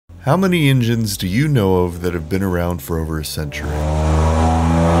How many engines do you know of that have been around for over a century?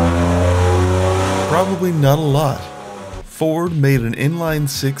 Probably not a lot. Ford made an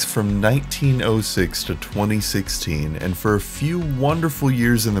inline-six from 1906 to 2016, and for a few wonderful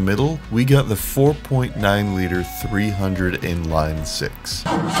years in the middle, we got the 4.9-liter 300 inline-six,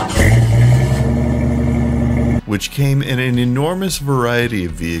 which came in an enormous variety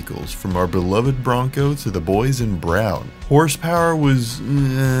of vehicles, from our beloved Bronco to the boys in brown. Horsepower was,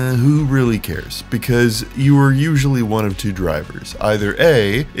 who really cares? Because you were usually one of two drivers. Either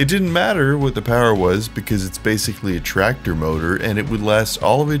A, it didn't matter what the power was because it's basically a tractor motor and it would last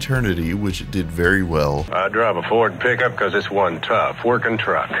all of eternity, which it did very well. I drive a Ford pickup because it's one tough working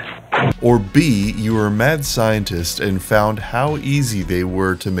truck. Or B, you were a mad scientist and found how easy they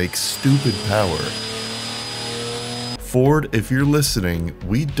were to make stupid power. Ford, if you're listening,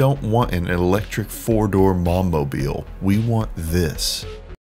 we don't want an electric four-door mom-mobile. We want this.